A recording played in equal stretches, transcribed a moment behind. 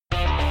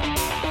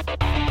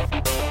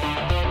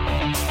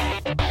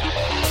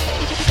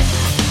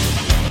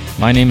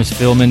My name is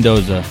Phil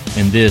Mendoza,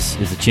 and this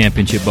is the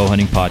Championship Bow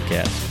Hunting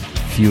Podcast,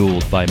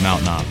 fueled by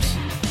Mountain Ops.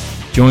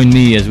 Join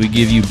me as we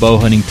give you bow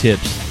hunting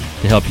tips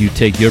to help you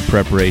take your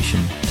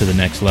preparation to the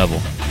next level.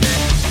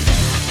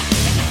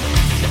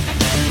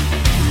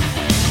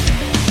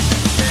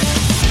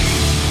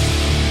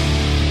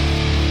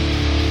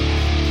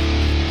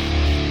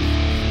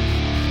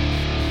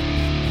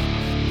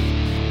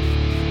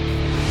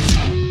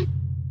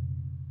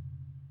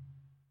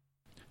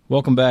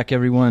 Welcome back,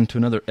 everyone, to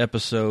another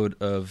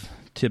episode of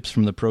Tips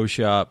from the Pro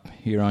Shop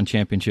here on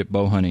Championship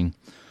Bow Hunting.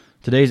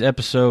 Today's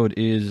episode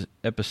is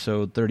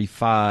episode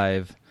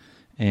 35,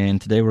 and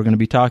today we're going to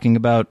be talking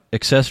about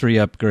accessory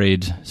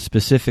upgrades,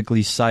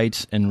 specifically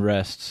sights and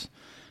rests.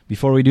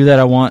 Before we do that,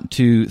 I want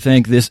to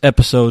thank this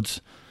episode's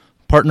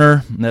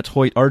partner, and that's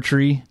Hoyt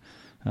Archery.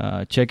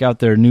 Check out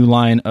their new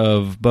line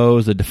of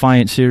bows, the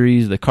Defiant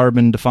series, the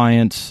Carbon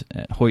Defiance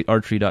at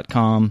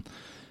hoytarchery.com.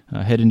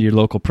 Head into your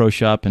local pro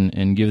shop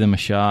and give them a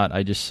shot.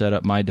 I just set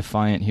up my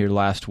Defiant here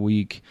last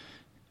week,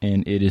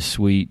 and it is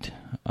sweet.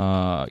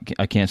 I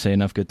can't say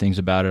enough good things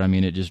about it. I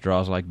mean, it just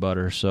draws like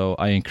butter. So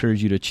I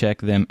encourage you to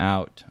check them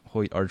out,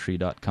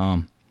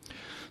 hoytarchery.com.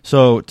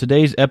 So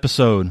today's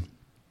episode,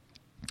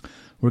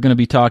 we're going to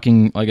be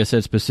talking, like I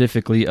said,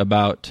 specifically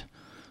about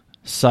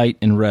sight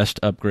and rest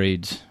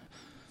upgrades.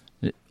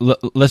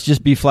 Let's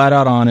just be flat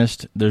out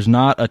honest. There's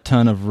not a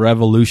ton of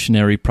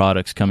revolutionary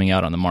products coming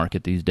out on the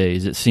market these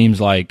days. It seems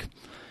like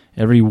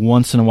every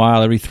once in a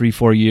while, every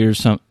 3-4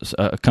 years,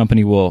 a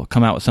company will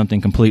come out with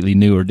something completely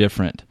new or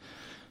different.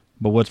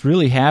 But what's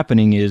really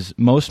happening is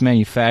most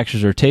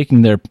manufacturers are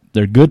taking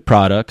their good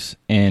products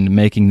and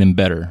making them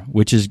better,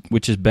 which is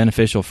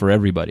beneficial for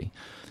everybody.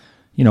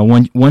 You know,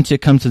 once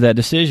it comes to that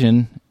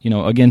decision, you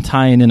know, again,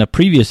 tying in a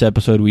previous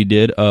episode we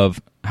did of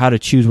how to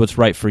choose what's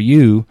right for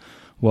you,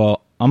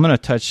 well, I'm going to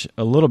touch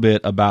a little bit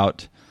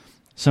about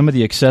some of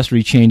the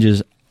accessory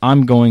changes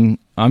I'm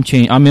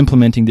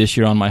implementing this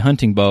year on my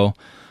hunting bow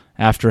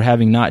after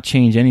having not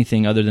changed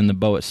anything other than the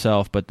bow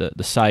itself, but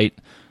the sight,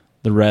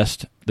 the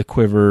rest, the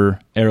quiver,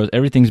 arrows,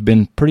 everything's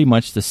been pretty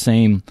much the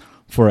same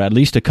for at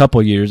least a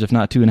couple years, if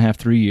not 2.5,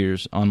 3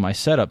 years on my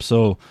setup.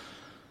 So,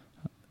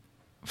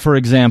 for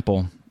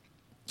example,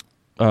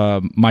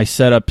 my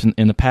setup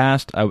in the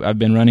past, I've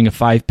been running a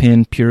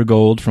 5-pin pure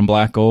gold from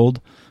Black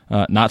Gold.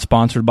 Not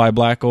sponsored by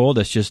Black Gold.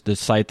 That's just the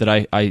sight that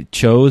I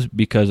chose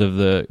because of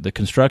the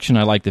construction.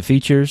 I like the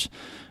features.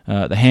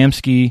 The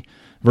Hamskea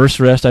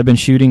Versa-Rest I've been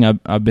shooting.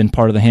 I've been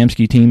part of the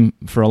Hamskea team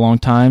for a long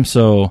time,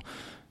 so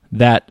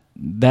that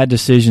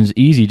decision's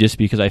easy just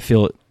because I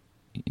feel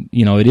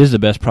it is the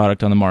best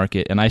product on the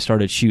market, and I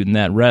started shooting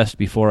that rest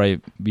before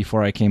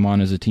I came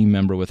on as a team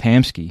member with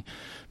Hamskea.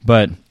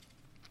 But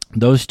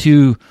those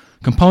two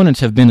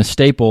components have been a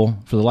staple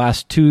for the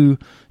last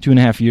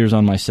 2.5 years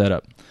on my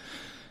setup.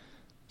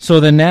 So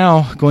then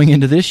now, going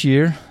into this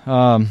year,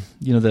 how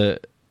did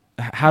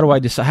I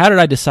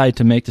decide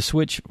to make the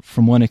switch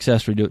from one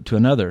accessory to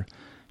another?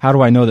 How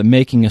do I know that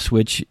making a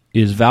switch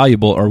is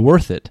valuable or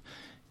worth it?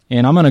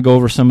 And I'm going to go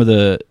over some of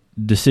the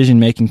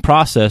decision-making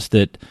process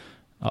that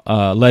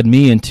led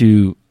me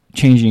into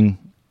changing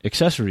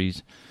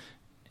accessories.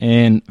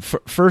 And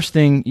first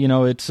thing,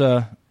 it's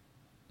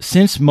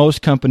since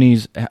most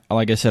companies,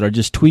 like I said, are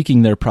just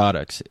tweaking their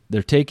products.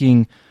 They're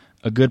taking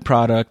a good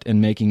product and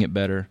making it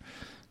better.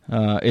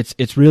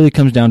 It's really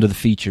comes down to the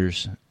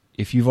features.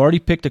 If you've already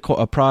picked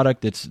a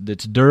product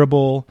that's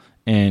durable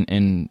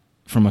and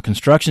from a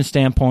construction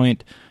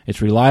standpoint,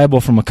 it's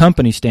reliable from a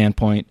company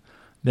standpoint,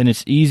 then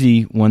it's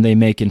easy when they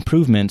make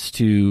improvements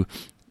to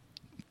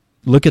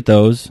look at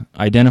those,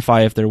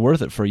 identify if they're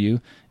worth it for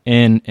you,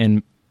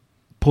 and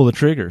pull the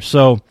trigger.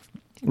 So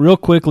real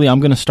quickly,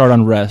 I'm going to start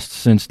on rest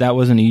since that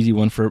was an easy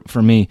one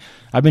for me.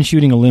 I've been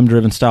shooting a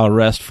limb-driven style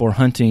rest for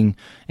hunting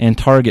and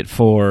target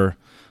for,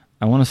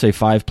 I want to say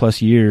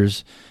 5+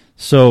 years.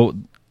 So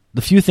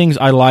the few things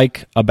I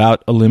like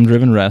about a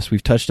limb-driven rest,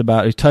 we've touched on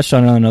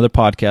it on another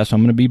podcast, so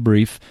I'm going to be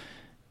brief.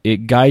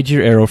 It guides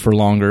your arrow for a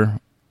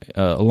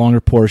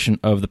longer portion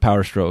of the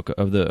power stroke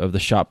of the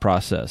shot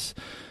process.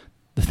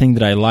 The thing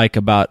that I like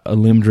about a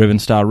limb-driven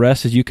style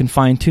rest is you can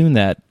fine-tune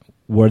that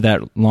where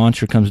that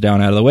launcher comes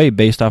down out of the way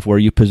based off where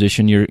you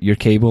position your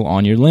cable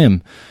on your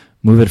limb.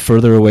 Move it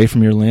further away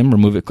from your limb,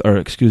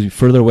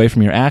 further away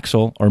from your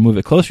axle, or move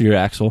it closer to your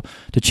axle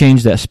to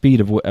change that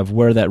speed of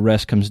where that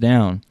rest comes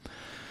down.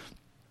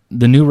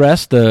 The new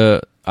rest,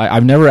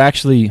 I've never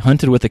actually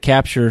hunted with a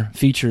capture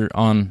feature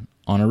on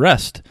a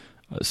rest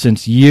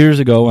since years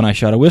ago when I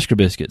shot a Whisker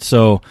Biscuit.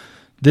 So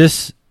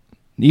this,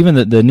 even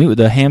the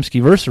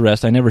Hamskea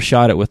Versa-Rest, I never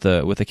shot it with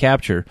a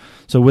capture.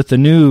 So with the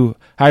new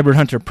Hybrid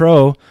Hunter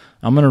Pro,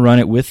 I'm going to run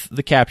it with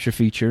the capture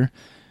feature.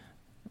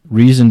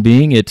 Reason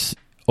being,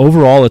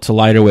 overall, it's a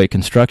lighter weight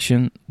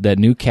construction. That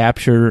new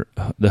capture,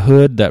 the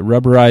hood, that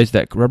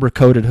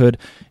rubber-coated hood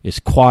is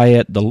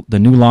quiet. The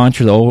new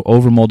launcher, the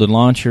overmolded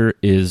launcher,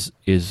 is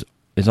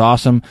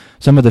awesome.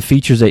 Some of the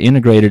features they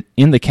integrated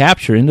in the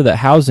capture, into that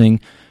housing,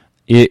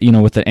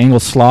 with the angle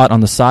slot on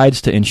the sides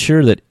to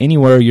ensure that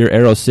anywhere your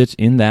arrow sits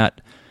in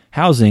that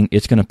housing,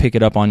 it's going to pick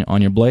it up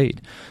on your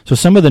blade. So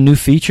some of the new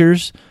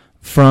features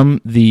from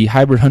the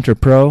Hybrid Hunter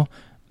Pro,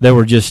 they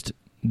were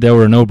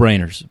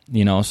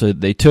no-brainers. So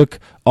they took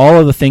all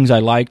of the things I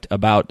liked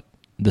about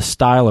the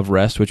style of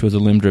rest, which was a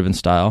limb-driven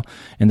style,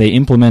 and they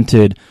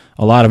implemented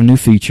a lot of new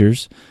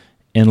features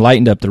and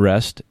lightened up the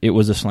rest. It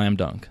was a slam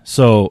dunk.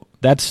 So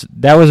that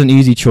was an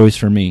easy choice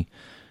for me.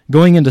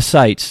 Going into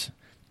sights,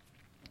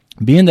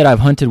 being that I've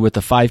hunted with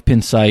a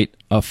 5-pin sight,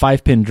 a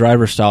 5-pin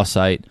driver style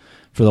sight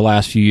for the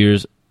last few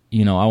years,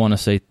 I want to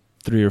say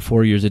 3 or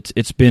 4 years,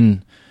 it's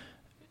been,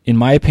 in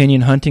my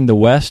opinion, hunting the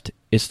West,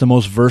 it's the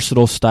most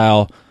versatile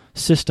style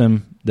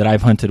system that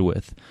I've hunted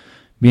with.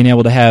 Being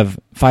able to have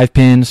 5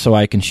 pins so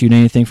I can shoot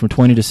anything from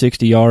 20 to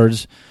 60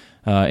 yards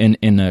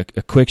in a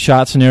quick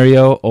shot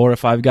scenario, or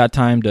if I've got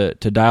time to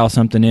dial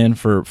something in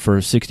for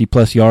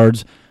 60-plus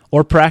yards,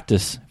 or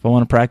practice. If I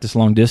want to practice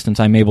long distance,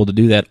 I'm able to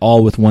do that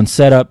all with one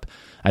setup.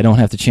 I don't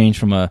have to change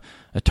from a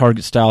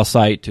target-style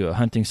sight to a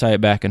hunting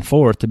sight back and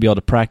forth to be able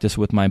to practice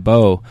with my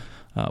bow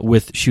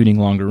with shooting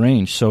longer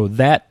range. So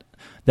that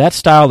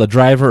style, the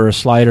driver or a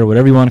slider,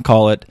 whatever you want to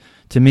call it,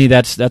 to me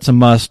that's a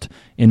must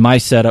in my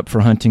setup for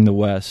hunting the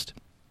West.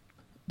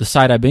 The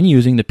sight I've been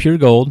using, the Pure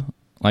Gold,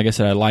 like I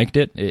said, I liked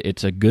it.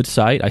 It's a good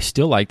sight. I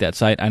still like that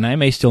sight, and I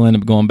may still end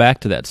up going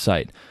back to that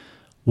sight.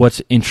 What's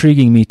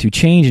intriguing me to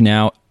change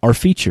now are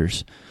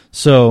features.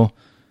 So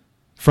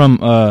from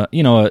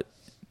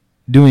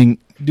doing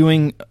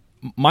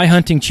my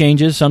hunting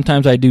changes.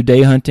 Sometimes I do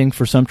day hunting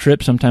for some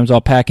trips. Sometimes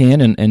I'll pack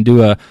in and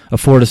do a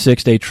 4 to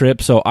 6 day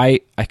trip. So I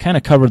kind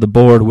of cover the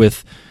board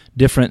with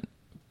different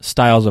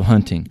styles of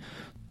hunting.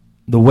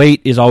 The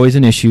weight is always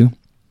an issue.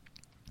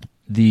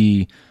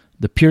 The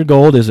Pure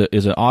Gold is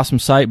an awesome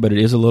sight, but it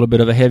is a little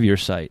bit of a heavier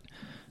sight.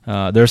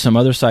 There are some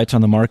other sights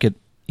on the market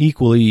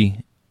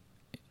equally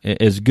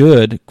as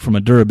good from a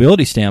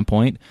durability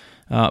standpoint,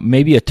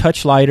 maybe a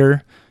touch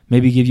lighter,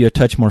 maybe give you a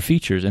touch more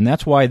features. And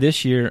that's why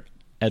this year,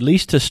 at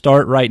least to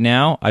start right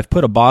now, I've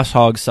put a Boss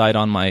Hog sight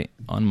on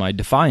my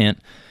Defiant,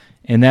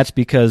 and that's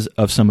because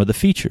of some of the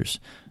features.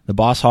 The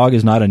Boss Hog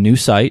is not a new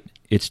sight.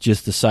 It's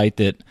just the sight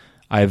that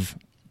I've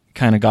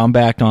kind of gone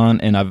back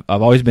on and I've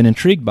always been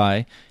intrigued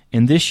by.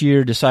 And this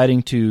year,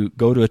 deciding to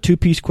go to a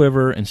 2-piece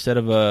quiver instead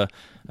of a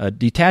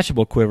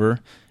detachable quiver,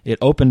 it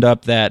opened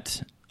up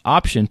that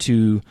option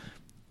to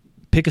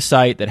pick a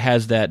sight that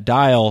has that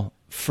dial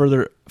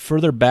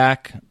further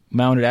back,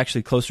 mounted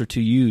actually closer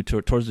to you,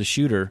 towards the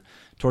shooter,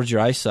 towards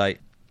your eyesight.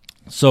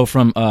 So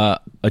from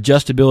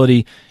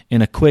adjustability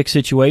in a quick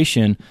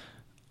situation,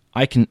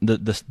 I can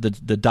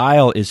the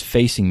dial is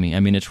facing me. I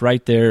mean, it's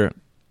right there,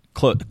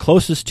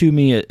 closest to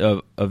me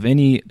of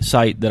any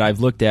sight that I've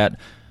looked at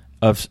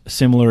of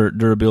similar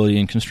durability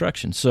and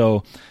construction.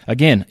 So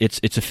again,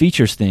 it's a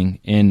features thing,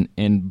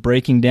 and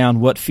breaking down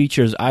what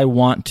features I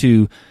want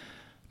to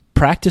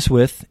practice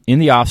with in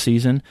the off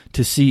season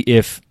to see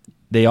if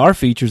they are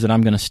features that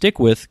I'm going to stick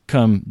with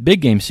come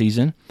big game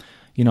season.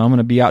 I'm going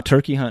to be out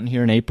turkey hunting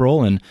here in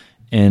April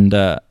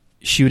and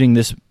shooting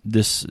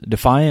this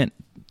Defiant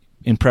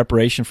in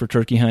preparation for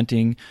turkey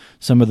hunting,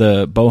 some of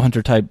the bow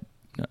hunter type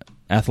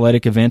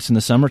athletic events in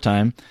the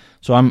summertime.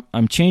 So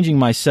I'm changing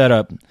my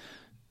setup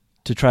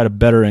to try to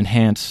better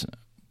enhance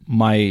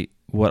my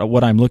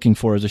what I'm looking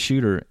for as a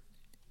shooter.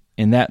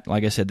 And that,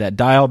 like I said, that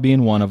dial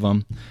being one of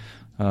them.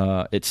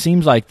 It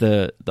seems like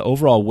the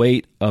overall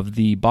weight of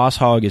the Boss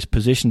Hog is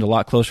positioned a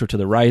lot closer to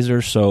the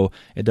riser, so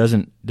it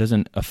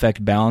doesn't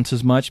affect balance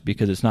as much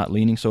because it's not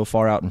leaning so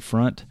far out in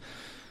front.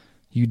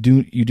 You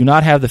do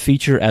not have the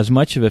feature, as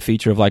much of a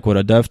feature of like what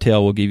a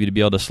Dovetail will give you to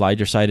be able to slide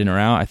your sight in or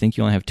out. I think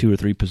you only have 2 or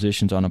 3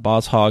 positions on a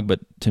Boss Hog, but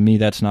to me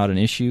that's not an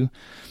issue.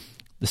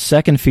 The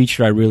second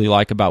feature I really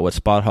like about what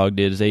Spot Hog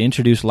did is they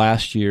introduced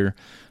last year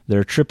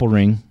their triple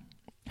ring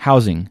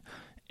housing,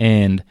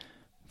 and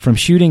from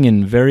shooting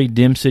in very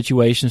dim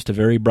situations to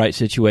very bright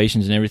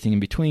situations and everything in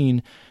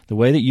between, the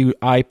way that your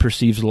eye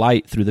perceives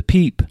light through the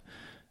peep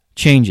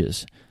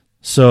changes.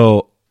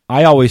 So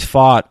I always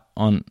fought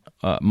on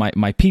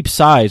my peep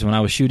size when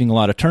I was shooting a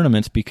lot of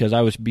tournaments because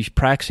I was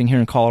practicing here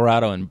in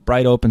Colorado in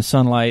bright open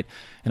sunlight,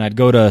 and I'd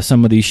go to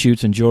some of these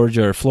shoots in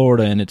Georgia or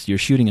Florida, and you're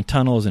shooting in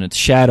tunnels and it's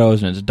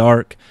shadows and it's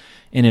dark,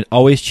 and it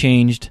always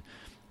changed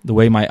the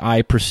way my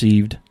eye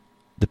perceived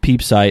the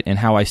peep sight and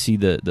how I see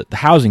the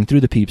housing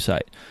through the peep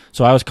sight.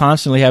 So I was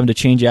constantly having to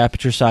change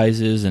aperture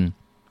sizes, and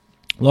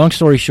long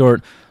story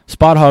short,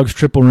 Spot Hog's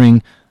triple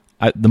ring,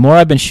 the more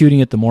I've been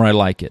shooting it, the more I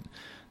like it.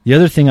 The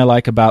other thing I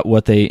like about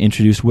what they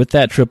introduced with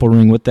that triple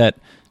ring, with that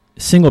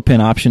single pin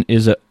option,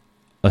 is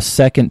a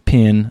second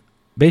pin,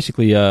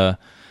 basically a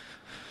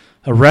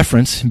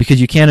reference, because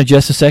you can't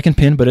adjust the second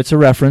pin, but it's a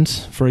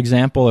reference. For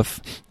example,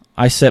 if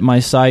I set my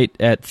sight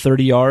at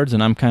 30 yards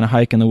and I'm kind of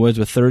hiking the woods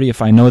with 30,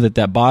 if I know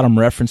that bottom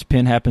reference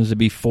pin happens to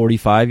be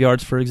 45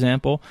 yards, for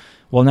example,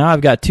 well, now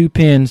I've got 2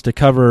 pins to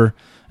cover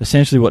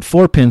essentially what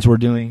 4 pins were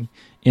doing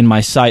in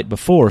my sight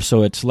before,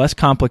 so it's less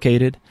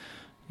complicated.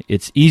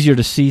 It's easier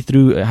to see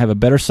through, I have a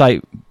better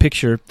sight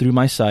picture through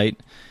my sight,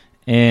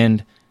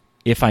 and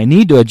if I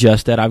need to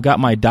adjust that, I've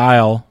got my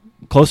dial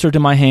closer to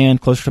my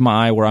hand, closer to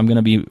my eye, where I'm going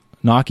to be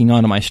knocking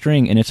onto my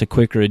string, and it's a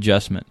quicker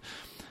adjustment.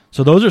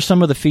 So those are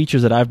some of the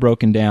features that I've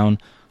broken down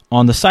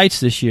on the sights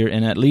this year,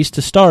 and at least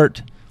to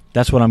start,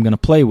 that's what I'm going to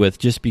play with,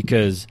 just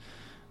because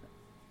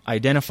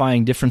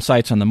identifying different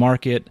sights on the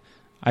market,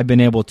 I've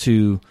been able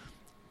to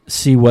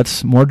see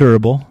what's more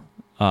durable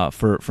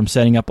from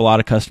setting up a lot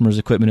of customers'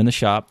 equipment in the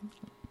shop.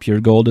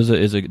 Pure Gold is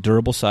a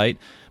durable sight,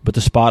 but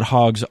the Spot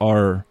Hogs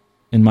are,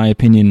 in my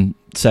opinion,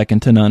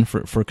 second to none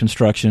for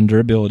construction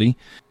durability.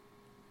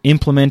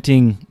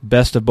 Implementing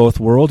best of both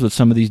worlds with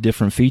some of these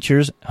different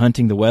features,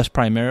 hunting the West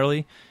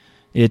primarily,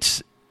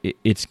 it's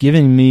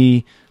giving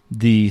me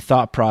the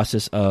thought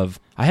process of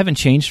I haven't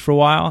changed for a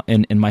while,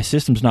 and my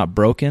system's not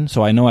broken,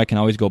 so I know I can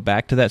always go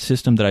back to that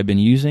system that I've been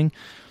using.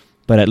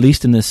 But at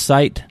least in this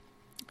sight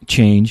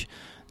change,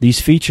 these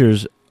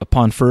features,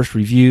 upon first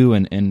review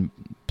and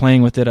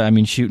playing with it, I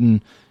mean,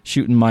 shooting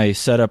my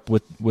setup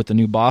with the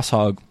new Boss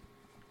Hog,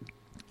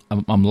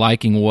 I'm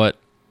liking what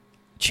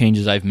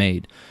changes I've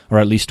made, or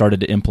at least started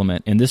to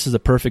implement. And this is the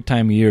perfect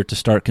time of year to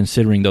start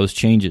considering those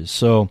changes.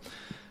 So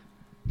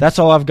that's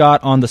all I've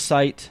got on the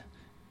sight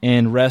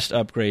and rest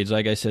upgrades.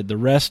 Like I said, the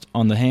rest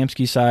on the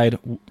Hamskea side,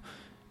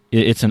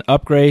 it's an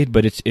upgrade,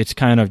 but it's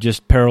kind of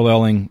just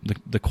paralleling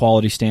the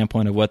quality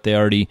standpoint of what they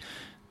already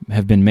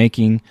have been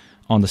making.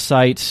 On the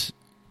sights,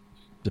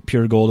 the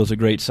Pure Gold is a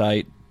great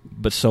sight,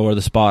 but so are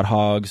the Spot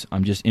Hogs.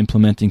 I'm just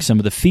implementing some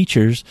of the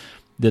features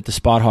that the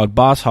Spot Hog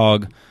Boss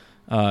Hog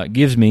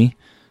gives me.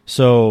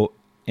 So,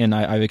 and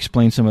I've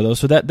explained some of those.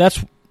 So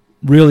that's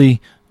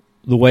really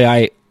the way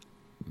I,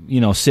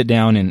 sit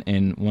down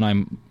and when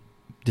I'm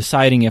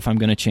deciding if I'm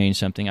going to change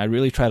something, I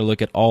really try to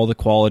look at all the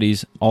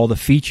qualities, all the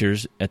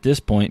features at this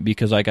point,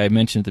 because like I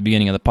mentioned at the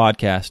beginning of the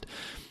podcast,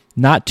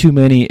 not too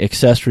many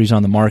accessories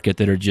on the market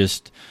that are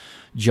just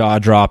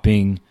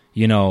jaw-dropping.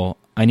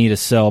 I need to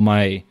sell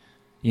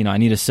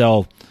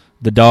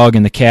the dog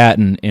and the cat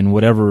and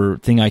whatever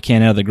thing I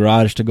can out of the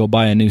garage to go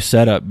buy a new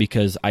setup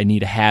because I need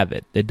to have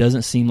it. It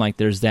doesn't seem like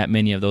there's that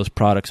many of those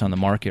products on the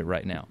market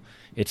right now.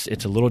 It's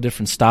a little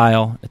different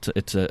style.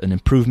 It's an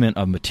improvement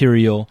of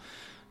material.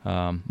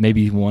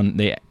 Maybe one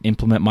they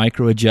implement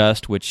micro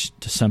adjust, which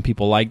to some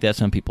people like that,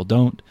 some people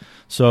don't.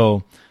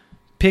 So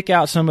pick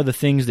out some of the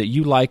things that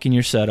you like in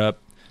your setup.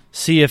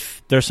 See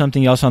if there's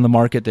something else on the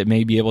market that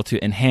may be able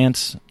to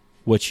enhance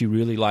what you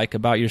really like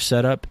about your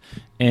setup,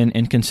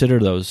 and consider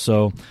those.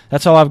 So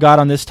that's all I've got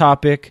on this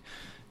topic.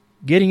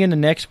 Getting into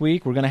next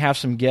week, we're going to have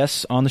some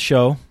guests on the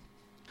show.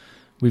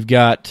 We've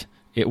got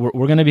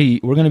we're going to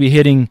be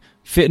hitting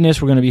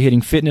fitness. We're going to be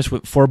hitting fitness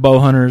for bow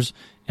hunters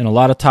and a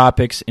lot of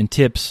topics and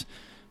tips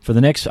for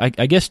the next, I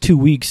guess, 2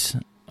 weeks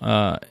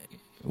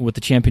with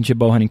the Championship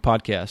Bow Hunting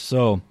Podcast.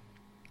 So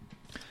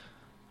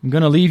I'm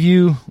going to leave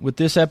you with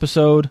this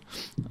episode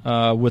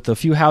with a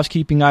few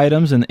housekeeping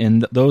items,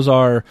 and those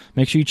are,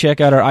 make sure you check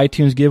out our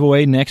iTunes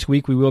giveaway. Next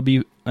week we will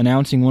be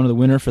announcing one of the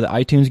winner for the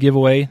iTunes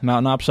giveaway,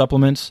 Mountain Op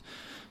Supplements.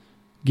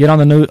 Get on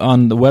the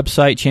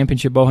website,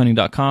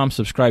 championshipbowhunting.com,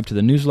 subscribe to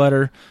the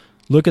newsletter.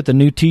 Look at the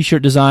new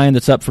T-shirt design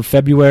that's up for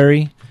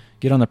February.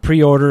 Get on the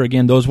pre-order.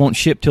 Again, those won't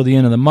ship till the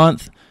end of the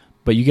month,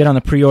 but you get on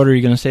the pre-order,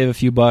 you're going to save a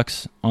few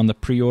bucks on the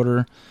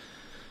pre-order.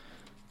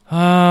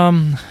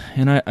 And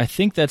I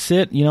think that's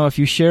it. If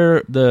you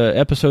share the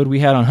episode we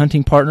had on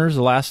hunting partners,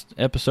 the last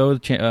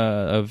episode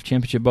of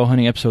Championship Bow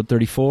Hunting, episode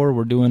 34,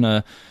 we're doing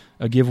a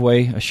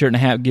giveaway, a shirt and a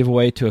hat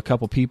giveaway to a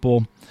couple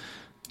people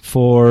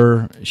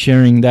for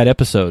sharing that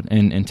episode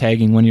and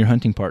tagging one of your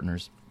hunting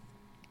partners.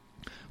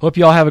 Hope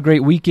you all have a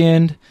great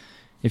weekend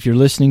if you're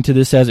listening to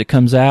this as it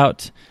comes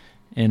out.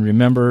 And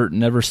remember,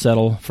 never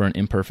settle for an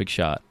imperfect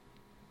shot.